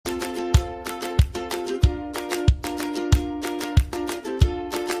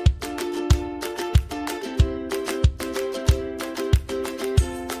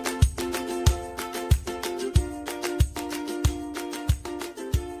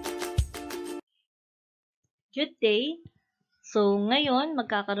Good day! So, ngayon,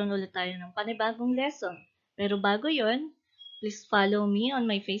 magkakaroon ulit tayo ng panibagong lesson. Pero bago yon, please follow me on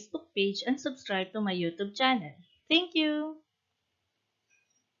my Facebook page and subscribe to my YouTube channel. Thank you!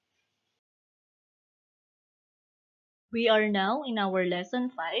 We are now in our Lesson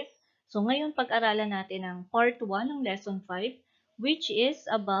 5. So, ngayon, pag-aralan natin ang Part 1 ng Lesson 5, which is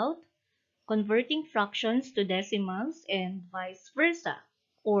about converting fractions to decimals and vice versa,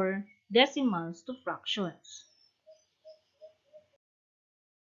 or decimals to fractions.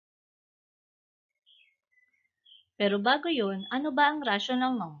 Pero bago yun, ano ba ang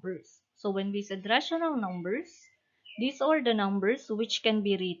rational numbers? So when we said rational numbers, these are the numbers which can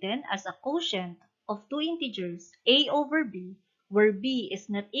be written as a quotient of two integers, a over b, where b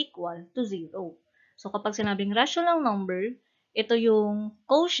is not equal to 0. So kapag sinabing rational number, ito yung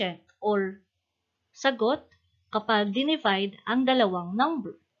quotient or sagot kapag dinivide ang dalawang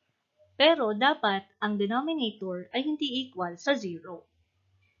number. Pero dapat ang denominator ay hindi equal sa 0.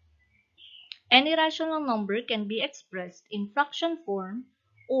 Any rational number can be expressed in fraction form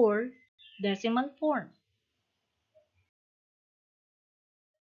or decimal form.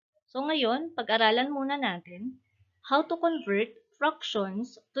 So ngayon, pag-aralan muna natin how to convert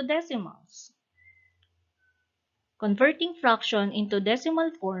fractions to decimals. Converting fraction into decimal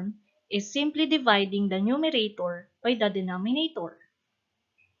form is simply dividing the numerator by the denominator.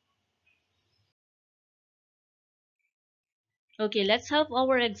 Okay, let's have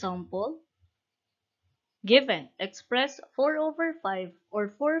our example. Given, express 4 over 5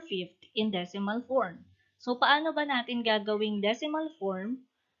 or 4/5 in decimal form. So, paano ba natin gagawing decimal form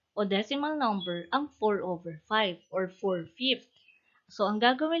o decimal number ang 4 over 5 or 4/5? So, ang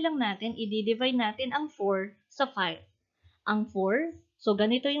gagawin lang natin, i-divide natin ang 4 sa 5. Ang 4, so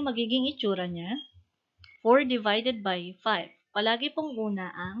ganito yung magiging itsura niya. 4 divided by 5. Palagi pong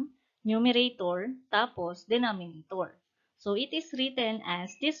una ang numerator, tapos denominator. So, it is written as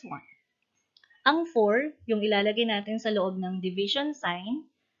this one. Ang 4, yung ilalagay natin sa loob ng division sign,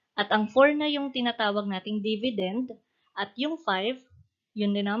 at ang 4 na yung tinatawag nating dividend, at yung 5,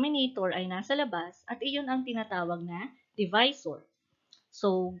 yung denominator ay nasa labas, at iyon ang tinatawag na divisor.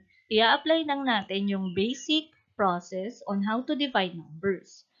 So, i-apply lang natin yung basic process on how to divide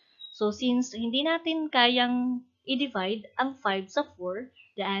numbers. So, since hindi natin kayang i-divide ang 5 sa 4,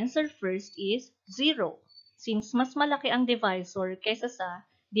 the answer first is 0, since mas malaki ang divisor kaysa sa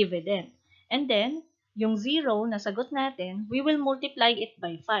dividend. And then, yung 0 na sagot natin, we will multiply it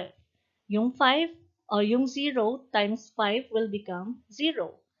by 5. Yung 5 o yung 0 times 5 will become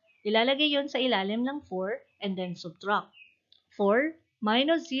 0. Ilalagay yon sa ilalim ng 4 and then subtract. 4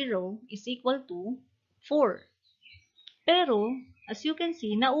 minus 0 is equal to 4. Pero, as you can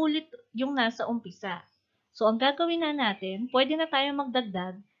see, naulit yung nasa umpisa. So, ang gagawin na natin, pwede na tayo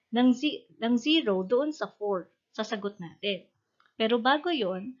magdagdag ng 0 doon sa 4 sa sagot natin. Pero bago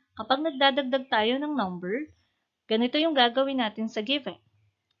yon, kapag nagdadagdag tayo ng number, ganito yung gagawin natin sa given.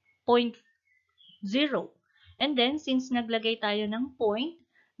 0.0. And then, since naglagay tayo ng point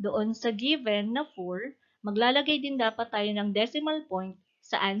doon sa given na 4, maglalagay din dapat tayo ng decimal point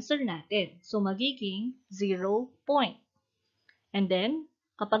sa answer natin. So, magiging 0 point. And then,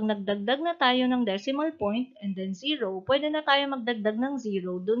 kapag nagdagdag na tayo ng decimal point and then 0, pwede na tayo magdagdag ng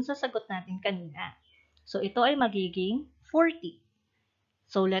 0 dun sa sagot natin kanina. So, ito ay magiging 40.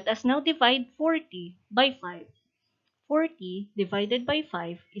 So, let us now divide 40 by 5. 40 divided by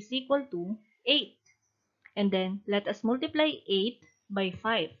 5 is equal to 8. And then, let us multiply 8 by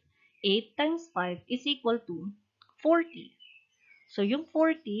 5. 8 times 5 is equal to 40. So, yung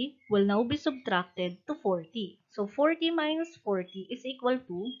 40 will now be subtracted to 40. So, 40 minus 40 is equal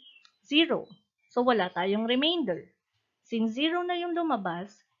to 0. So, wala tayong remainder. Since 0 na yung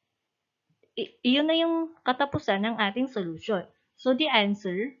lumabas, iyon na yung katapusan ng ating solution. So, the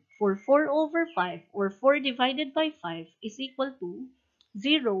answer for 4 over 5 or 4 divided by 5 is equal to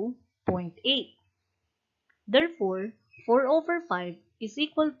 0.8. Therefore, 4 over 5 is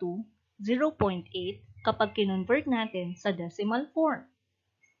equal to 0.8 kapag kinonvert natin sa decimal form.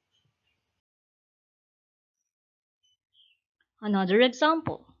 Another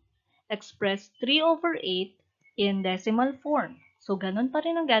example, express 3 over 8 in decimal form. So, ganun pa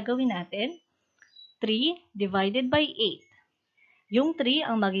rin ang gagawin natin. 3 divided by 8. Yung 3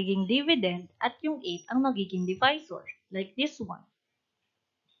 ang magiging dividend at yung 8 ang magiging divisor, like this one.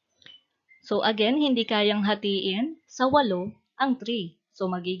 So, again, hindi kayang hatiin sa 8 ang 3. So,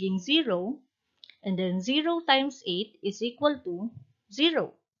 magiging 0, and then 0 times 8 is equal to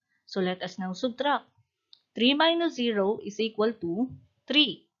 0. So, let us now subtract. 3 minus 0 is equal to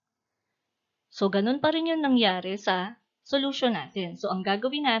 3. So, ganun pa rin yung nangyari sa solution natin. So, ang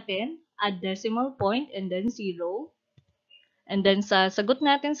gagawin natin, add decimal point and then 0. And then sa sagot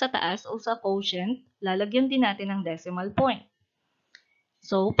natin sa taas o sa quotient, lalagyan din natin ng decimal point.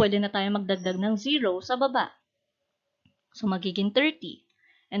 So, pwede na tayo magdagdag ng 0 sa baba. So, magiging 30.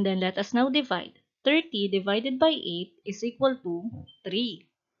 And then let us now divide. 30 divided by 8 is equal to 3.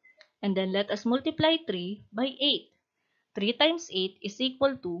 And then let us multiply 3 by 8. 3 times 8 is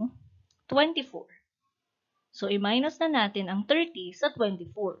equal to 24. So, i-minus na natin ang 30 sa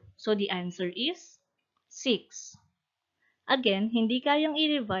 24. So, the answer is 6. Again, hindi kayang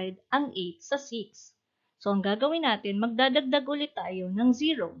i-divide ang 8 sa 6. So, ang gagawin natin, magdadagdag ulit tayo ng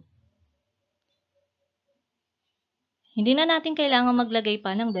 0. Hindi na natin kailangan maglagay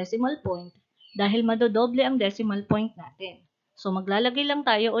pa ng decimal point dahil madodoble ang decimal point natin. So, maglalagay lang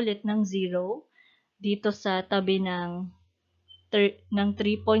tayo ulit ng 0 dito sa tabi ng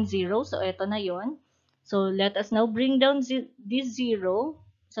 3.0. So, eto na yon. So, let us now bring down this 0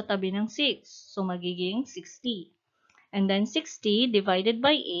 sa tabi ng 6. So, magiging 60. And then, 60 divided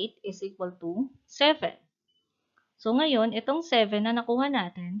by 8 is equal to 7. So, ngayon, itong 7 na nakuha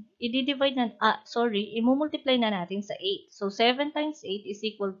natin, imumultiply na natin sa 8. So, 7 times 8 is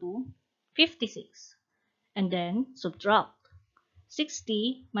equal to 56. And then, subtract.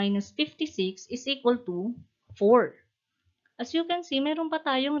 60 minus 56 is equal to 4. As you can see, meron pa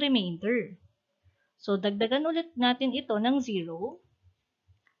tayong remainder. So, dagdagan ulit natin ito ng 0.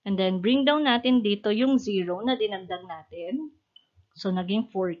 And then, bring down natin dito yung 0 na dinagdag natin. So, naging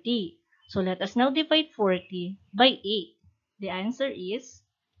 40. So, let us now divide 40 by 8. The answer is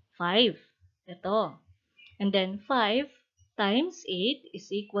 5. Ito. And then, 5 times 8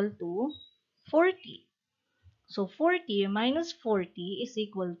 is equal to 40. So, 40 minus 40 is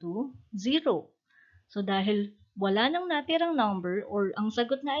equal to 0. So, dahil wala nang natirang number or ang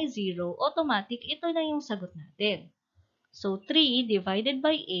sagot na ay 0, automatic ito na yung sagot natin. So, 3 divided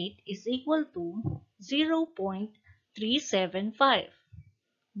by 8 is equal to 0.375.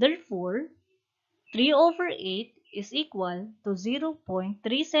 Therefore, 3 over 8 is equal to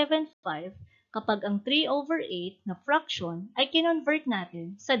 0.375 kapag ang 3 over 8 na fraction ay kinonvert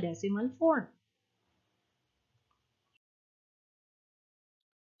natin sa decimal form.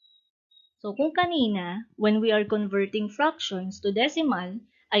 So, kung kanina, when we are converting fractions to decimal,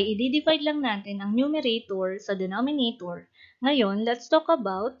 ay i-divide lang natin ang numerator sa denominator. Ngayon, let's talk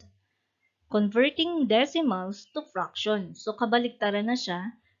about converting decimals to fractions. So, kabaliktaran na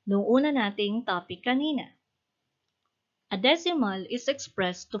siya nung una nating topic kanina. A decimal is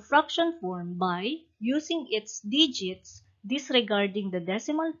expressed to fraction form by using its digits, disregarding the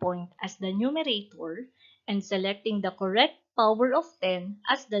decimal point as the numerator, and selecting the correct power of 10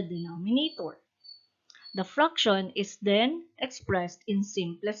 as the denominator. The fraction is then expressed in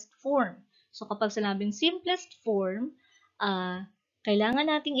simplest form. So kapag sinabing simplest form,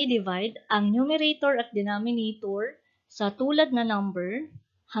 kailangan nating i-divide ang numerator at denominator sa tulad na number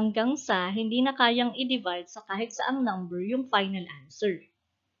hanggang sa hindi na kayang i-divide sa kahit saang number yung final answer.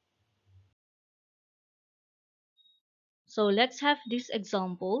 So let's have these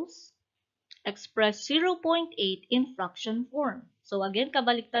examples. Express 0.8 in fraction form. So again,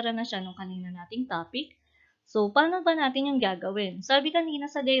 kabaliktaran na siya nung kanina nating topic. So paano ba natin yung gagawin? Sabi kanina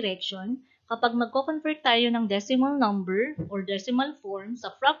sa direction, kapag magko-convert tayo ng decimal number or decimal form sa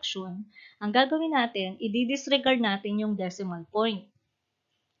fraction, ang gagawin natin, i-disregard natin yung decimal point.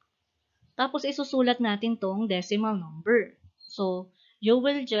 Tapos isusulat natin tong decimal number. So, you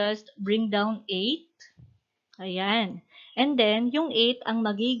will just bring down 8. Ayan. And then, yung 8 ang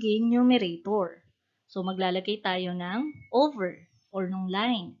magiging numerator. So, maglalagay tayo ng over or nung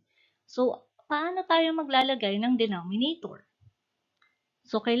line. So, paano tayo maglalagay ng denominator?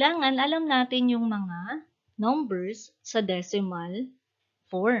 So, kailangan alam natin yung mga numbers sa decimal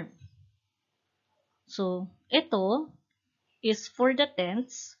form. So, ito is for the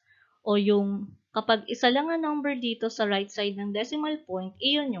tenths o yung kapag isa lang ang number dito sa right side ng decimal point,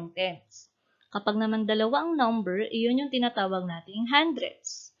 iyon yung tenths. Kapag naman dalawa ang number, iyon yung tinatawag nating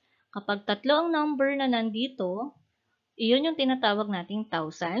hundreds. Kapag tatlo ang number na nandito, iyon yung tinatawag nating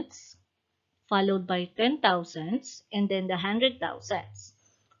thousands, followed by 10,000s, and then the 100,000s.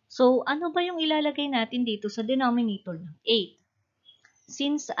 So, ano ba yung ilalagay natin dito sa denominator ng 8?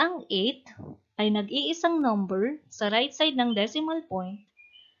 Since ang 8 ay nag-iisang number sa right side ng decimal point,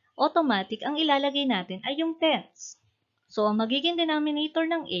 automatic ang ilalagay natin ay yung tenths. So, ang magiging denominator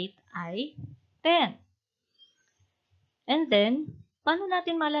ng 8 ay 10. And then, paano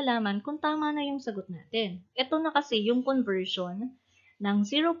natin malalaman kung tama na yung sagot natin? Ito na kasi yung conversion ng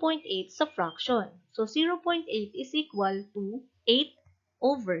 0.8 sa fraction. So, 0.8 is equal to 8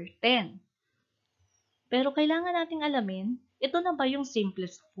 over 10. Pero kailangan nating alamin, ito na ba yung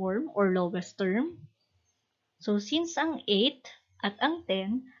simplest form or lowest term? So, since ang 8 at ang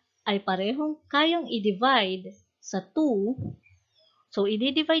 10 ay parehong kayang i-divide sa 2, so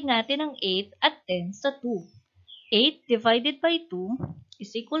i-divide natin ang 8 at 10 sa 2. 8 divided by 2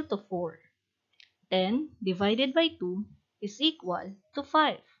 is equal to 4. 10 divided by 2 is equal to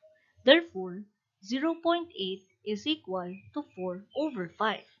 5. Therefore, 0.8 is equal to 4 over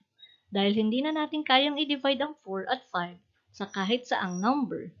 5. Dahil hindi na natin kayang i-divide ang 4 at 5 sa kahit saang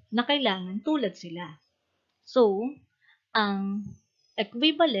number na kailangan tulad sila. So, ang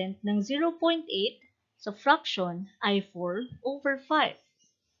equivalent ng 0.8 sa fraction ay 4 over 5.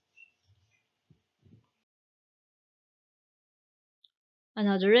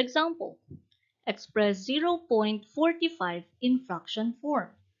 Another example. Express 0.45 in fraction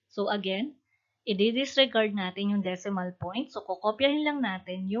form. So again, i-disregard natin yung decimal point. So kokopyahin lang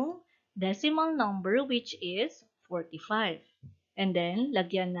natin yung decimal number which is 45. And then,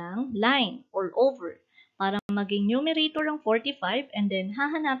 lagyan ng line or over para maging numerator ang 45 and then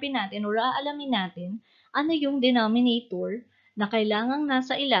hahanapin natin or aalamin natin ano yung denominator na kailangang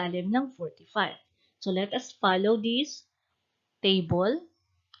nasa ilalim ng 45. So let us follow this table.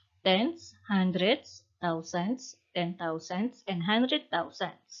 Tens, hundreds, thousands, 10,000s, and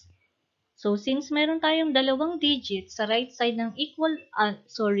 100,000s. So, since meron tayong dalawang digits sa right side ng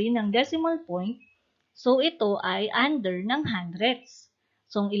ng decimal point, so ito ay under ng hundreds.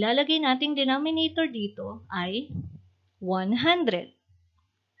 So, ang ilalagay nating denominator dito ay 100.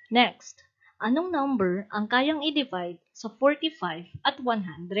 Next, anong number ang kayang i-divide sa 45 at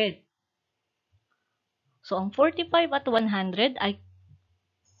 100? So, ang 45 at 100 ay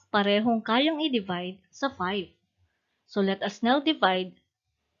parehong kayang i-divide sa 5. So let us now divide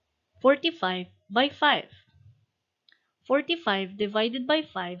 45 by 5. 45 divided by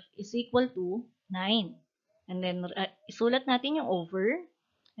 5 is equal to 9. And then isulat natin yung over.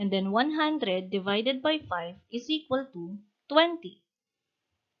 And then 100 divided by 5 is equal to 20.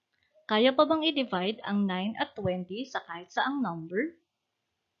 Kaya pa bang i-divide ang 9 at 20 sa kahit saang number?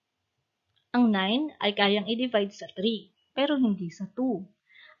 Ang 9 ay kayang i-divide sa 3, pero hindi sa 2.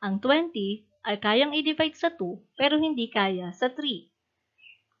 Ang 20 ay kayang i-divide sa 2 pero hindi kaya sa 3.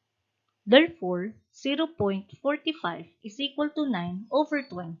 Therefore, 0.45 is equal to 9 over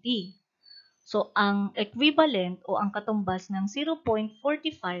 20. So, ang equivalent o ang katumbas ng 0.45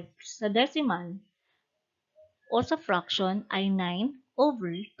 sa decimal o sa fraction ay 9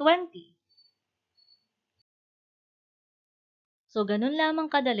 over 20. So, ganun lamang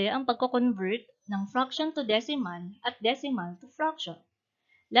kadali ang pagko-convert ng fraction to decimal at decimal to fraction.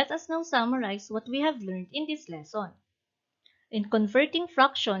 Let us now summarize what we have learned in this lesson. In converting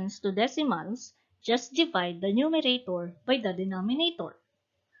fractions to decimals, just divide the numerator by the denominator.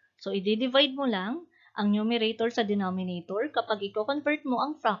 So, i-divide mo lang ang numerator sa denominator kapag i-convert mo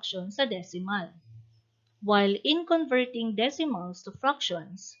ang fraction sa decimal. While in converting decimals to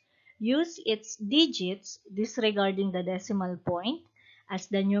fractions, use its digits disregarding the decimal point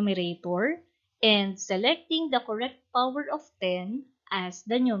as the numerator and selecting the correct power of 10 as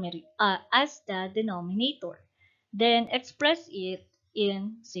the denominator. Then express it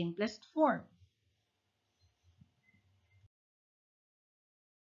in simplest form.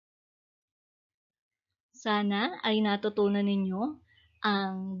 Sana ay natutunan ninyo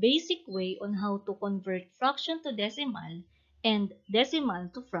ang basic way on how to convert fraction to decimal and decimal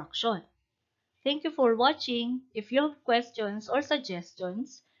to fraction. Thank you for watching. If you have questions or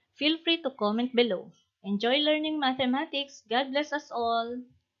suggestions, feel free to comment below. Enjoy learning mathematics. God bless us all.